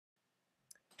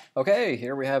Okay,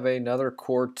 here we have another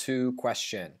Core 2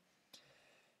 question.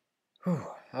 Whew.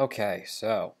 Okay,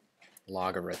 so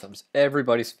logarithms,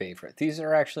 everybody's favorite. These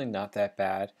are actually not that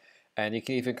bad, and you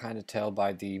can even kind of tell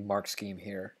by the mark scheme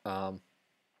here.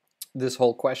 This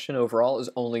whole question overall is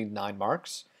only 9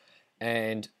 marks,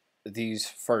 and these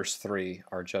first 3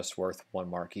 are just worth 1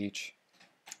 mark each.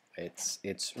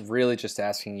 It's really just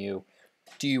asking you,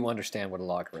 do you understand what a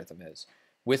logarithm is?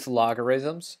 With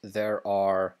logarithms, there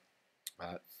are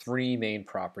 3 main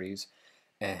properties,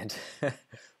 and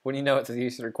when you know it,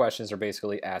 these 3 questions are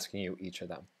basically asking you each of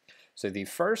them. So the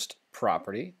first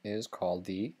property is called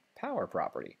the power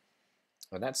property.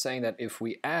 And that's saying that if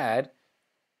we add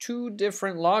 2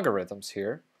 different logarithms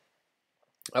here,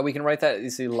 we can write that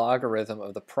as the logarithm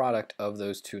of the product of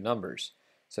those 2 numbers.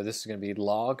 So this is going to be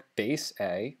log base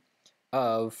A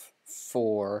of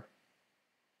 4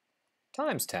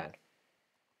 times 10.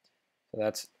 So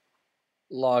that's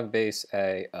log base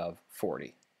A of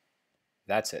 40.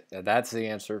 That's it. That's the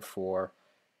answer for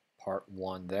part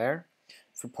 1 there.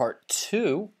 For part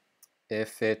 2,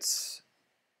 if it's,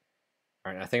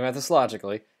 all right, now think about this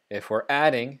logically. If we're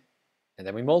adding and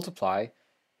then we multiply,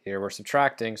 here we're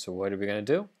subtracting, so what are we going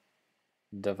to do?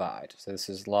 Divide. So this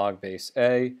is log base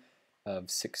A of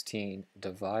 16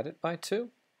 divided by 2.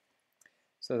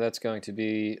 So that's going to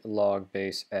be log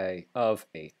base A of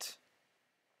 8.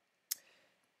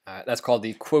 That's called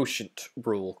the quotient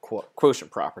rule, quotient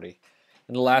property.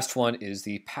 And the last one is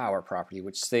the power property,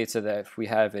 which states that if we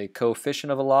have a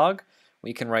coefficient of a log,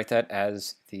 we can write that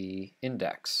as the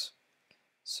index.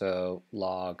 So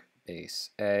log base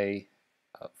A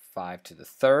of 5 to the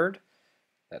third,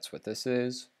 that's what this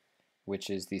is, which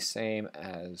is the same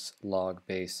as log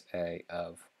base A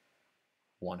of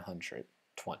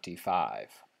 125.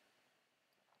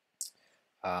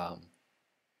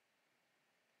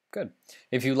 Good.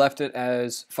 If you left it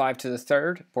as 5 to the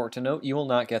third, important to note, you will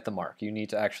not get the mark. You need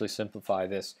to actually simplify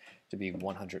this to be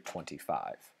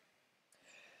 125.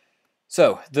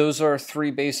 So those are 3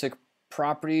 basic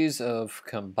properties of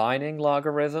combining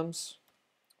logarithms,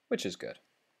 which is good.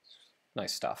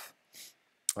 Nice stuff.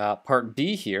 Part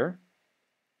B here.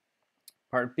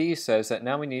 Part B says that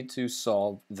now we need to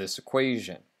solve this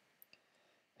equation.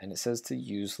 And it says to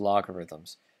use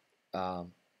logarithms.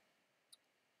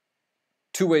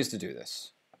 2 ways to do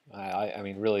this. I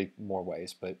mean, really more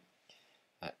ways, but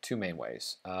 2 main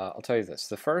ways. I'll tell you this.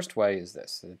 The first way is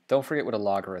this. Don't forget what a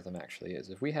logarithm actually is.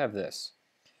 If we have this,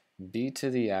 b to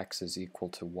the x is equal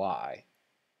to y,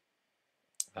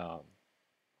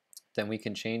 then we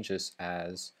can change this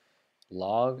as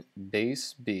log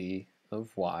base b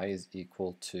of y is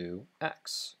equal to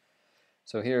x.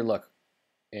 So here, look,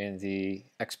 in the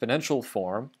exponential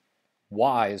form,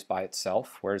 y is by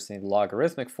itself, whereas in the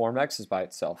logarithmic form, x is by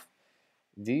itself.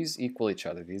 These equal each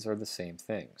other. These are the same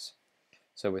things.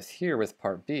 So with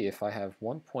part B, if I have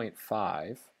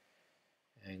 1.5,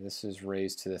 and this is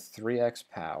raised to the 3x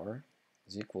power,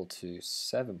 is equal to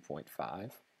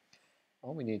 7.5,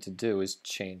 all we need to do is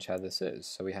change how this is.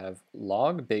 So we have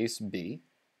log base b.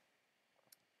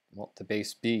 Well, the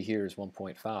base b here is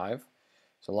 1.5.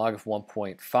 So log of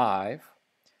 1.5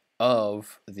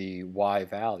 of the y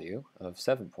value of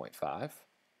 7.5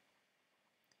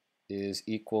 is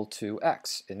equal to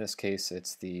x. In this case,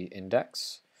 it's the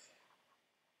index,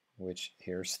 which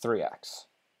here's 3x.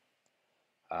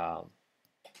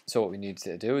 So what we need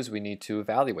to do is we need to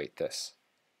evaluate this.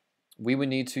 We would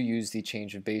need to use the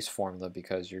change of base formula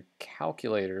because your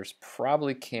calculators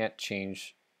probably can't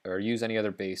change or use any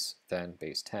other base than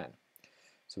base 10.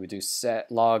 So we do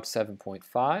set log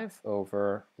 7.5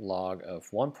 over log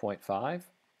of 1.5,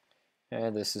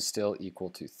 and this is still equal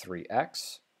to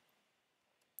 3x.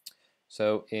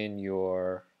 So in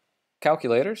your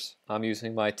calculators, I'm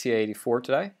using my TA84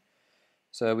 today.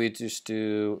 So we just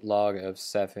do log of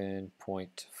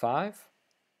 7.5,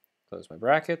 close my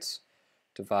brackets,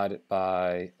 divide it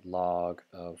by log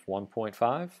of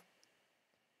 1.5.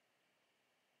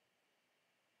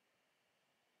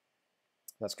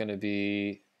 That's going to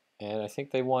be, and I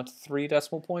think they want 3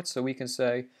 decimal points, so we can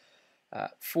say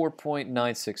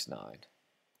 4.969.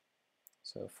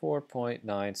 So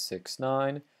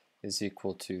 4.969 is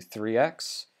equal to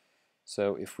 3x.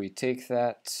 So if we take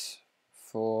that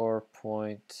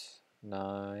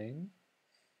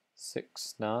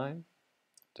 4.969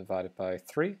 divided by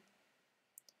 3,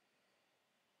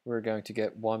 we're going to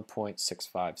get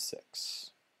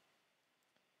 1.656.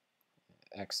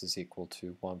 X is equal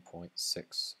to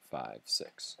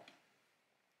 1.656.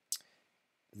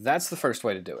 That's the first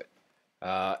way to do it.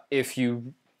 If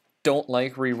you don't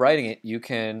like rewriting it, you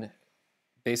can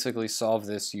basically solve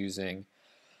this using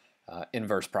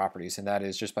inverse properties, and that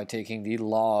is just by taking the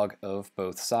log of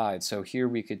both sides. So here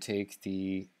we could take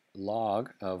the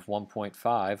log of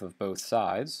 1.5 of both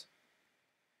sides,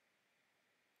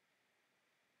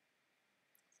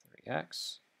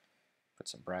 3x, put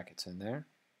some brackets in there,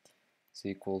 is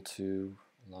equal to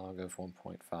log of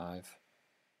 1.5,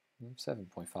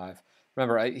 7.5.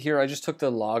 Remember, here I just took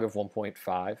the log of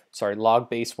 1.5, sorry, log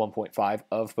base 1.5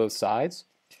 of both sides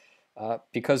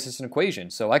because it's an equation.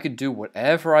 So I could do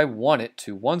whatever I want it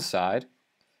to one side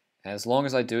as long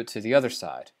as I do it to the other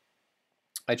side.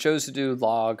 I chose to do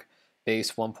log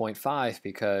base 1.5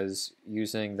 because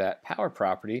using that power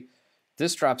property,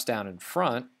 this drops down in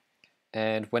front,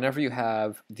 and whenever you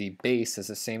have the base as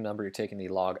the same number you're taking the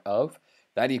log of,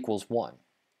 that equals 1.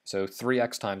 So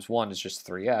 3x times 1 is just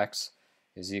 3x,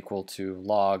 is equal to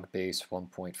log base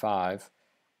 1.5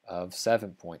 of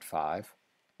 7.5.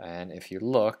 And if you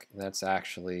look, that's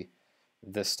actually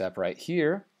this step right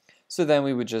here. So then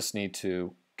we would just need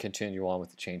to continue on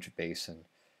with the change of base and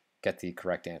get the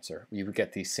correct answer. We would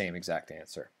get the same exact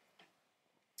answer.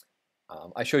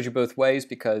 I showed you both ways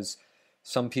because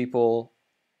some people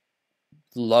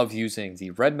love using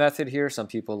the red method here. Some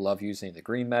people love using the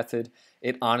green method.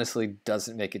 It honestly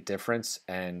doesn't make a difference,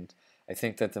 and I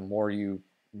think that the more you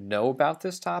know about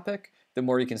this topic, the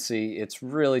more you can see it's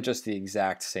really just the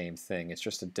exact same thing. It's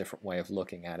just a different way of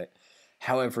looking at it.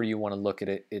 However you want to look at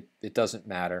it, it doesn't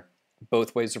matter.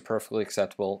 Both ways are perfectly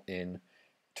acceptable in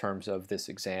terms of this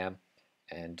exam,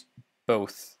 and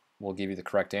both will give you the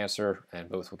correct answer, and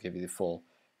both will give you the full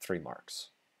 3 marks.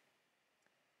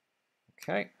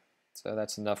 Okay, so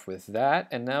that's enough with that,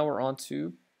 and now we're on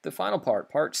to the final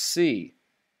part, part C.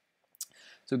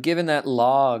 So given that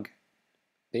log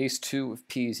base 2 of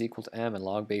p is equal to m and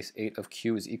log base 8 of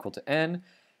q is equal to n,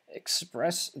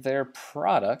 express their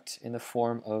product in the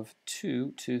form of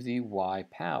 2 to the y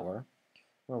power,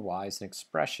 where y is an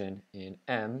expression in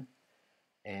m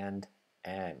and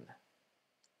n.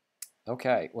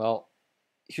 Okay, well,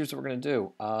 here's what we're going to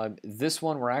do. This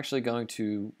one, we're actually going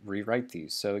to rewrite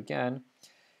these. So again,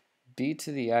 b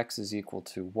to the x is equal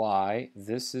to y.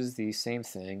 This is the same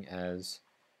thing as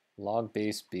log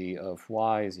base b of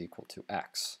y is equal to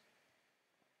x.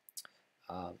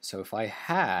 So if I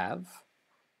have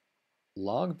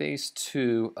log base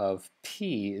 2 of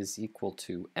p is equal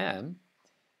to m,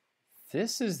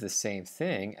 this is the same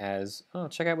thing as, oh,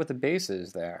 check out what the base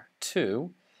is there,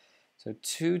 2. So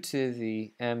 2 to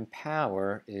the m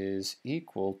power is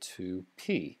equal to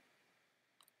p.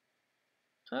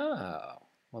 Oh,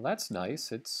 well, that's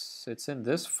nice. It's in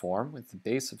this form with the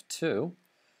base of 2.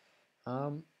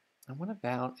 And what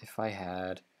about if I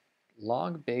had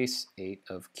log base 8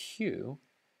 of q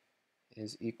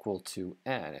is equal to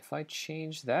n? If I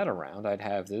change that around, I'd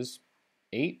have this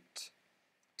 8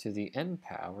 to the n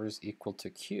power is equal to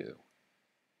q.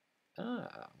 Well,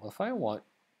 if I want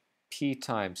p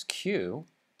times q,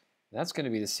 that's going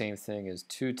to be the same thing as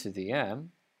 2 to the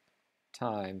m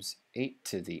times 8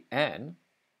 to the n.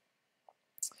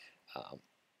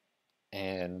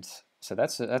 And so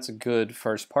that's a good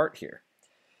first part here.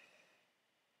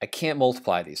 I can't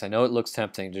multiply these. I know it looks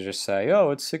tempting to just say,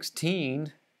 oh, it's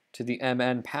 16 to the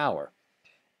mn power.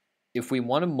 If we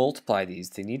want to multiply these,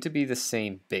 they need to be the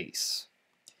same base.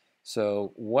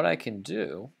 So what I can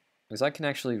do is I can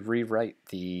actually rewrite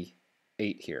the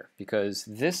 8 here, because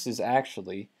this is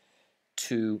actually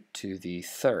 2 to the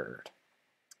third.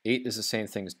 8 is the same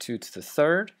thing as 2 to the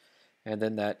third, and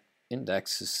then that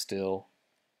index is still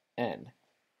n.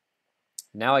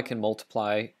 Now I can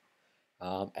multiply,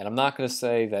 and I'm not going to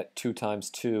say that 2 times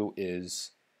 2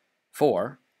 is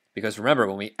 4, because remember,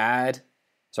 when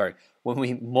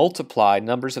we multiply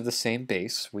numbers of the same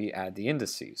base, we add the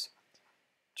indices.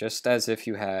 Just as if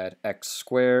you had x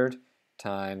squared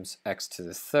times x to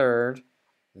the third,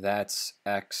 that's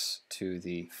x to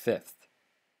the fifth.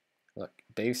 Look,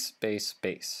 base, base,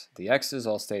 base. The x's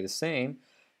all stay the same,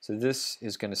 so this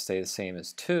is going to stay the same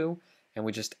as 2, and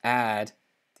we just add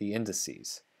the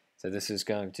indices. So this is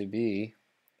going to be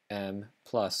m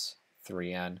plus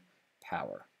 3n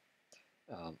power.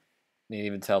 It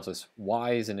even tells us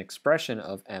y is an expression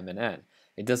of m and n.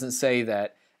 It doesn't say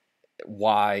that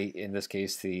y, in this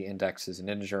case, the index is an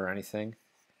integer or anything.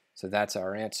 So that's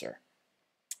our answer.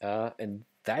 And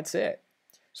that's it.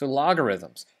 So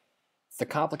logarithms. The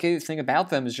complicated thing about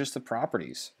them is just the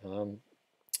properties.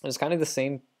 It's kind of the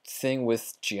same thing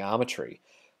with geometry.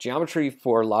 Geometry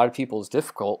for a lot of people is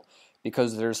difficult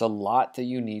because there's a lot that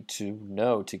you need to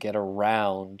know to get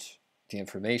around the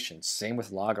information. Same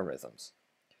with logarithms.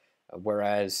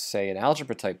 Whereas, say, an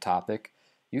algebra type topic,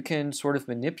 you can sort of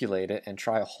manipulate it and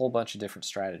try a whole bunch of different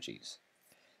strategies.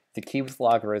 The key with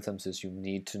logarithms is you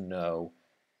need to know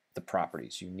the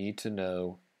properties. You need to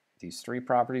know these three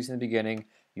properties in the beginning.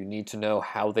 You need to know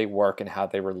how they work and how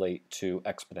they relate to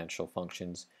exponential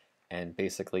functions and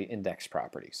basically index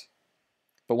properties.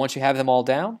 But once you have them all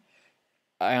down,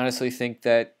 I honestly think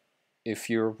that if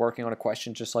you're working on a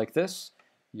question just like this,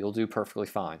 you'll do perfectly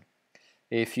fine.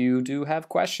 If you do have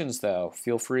questions though,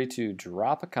 feel free to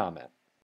drop a comment.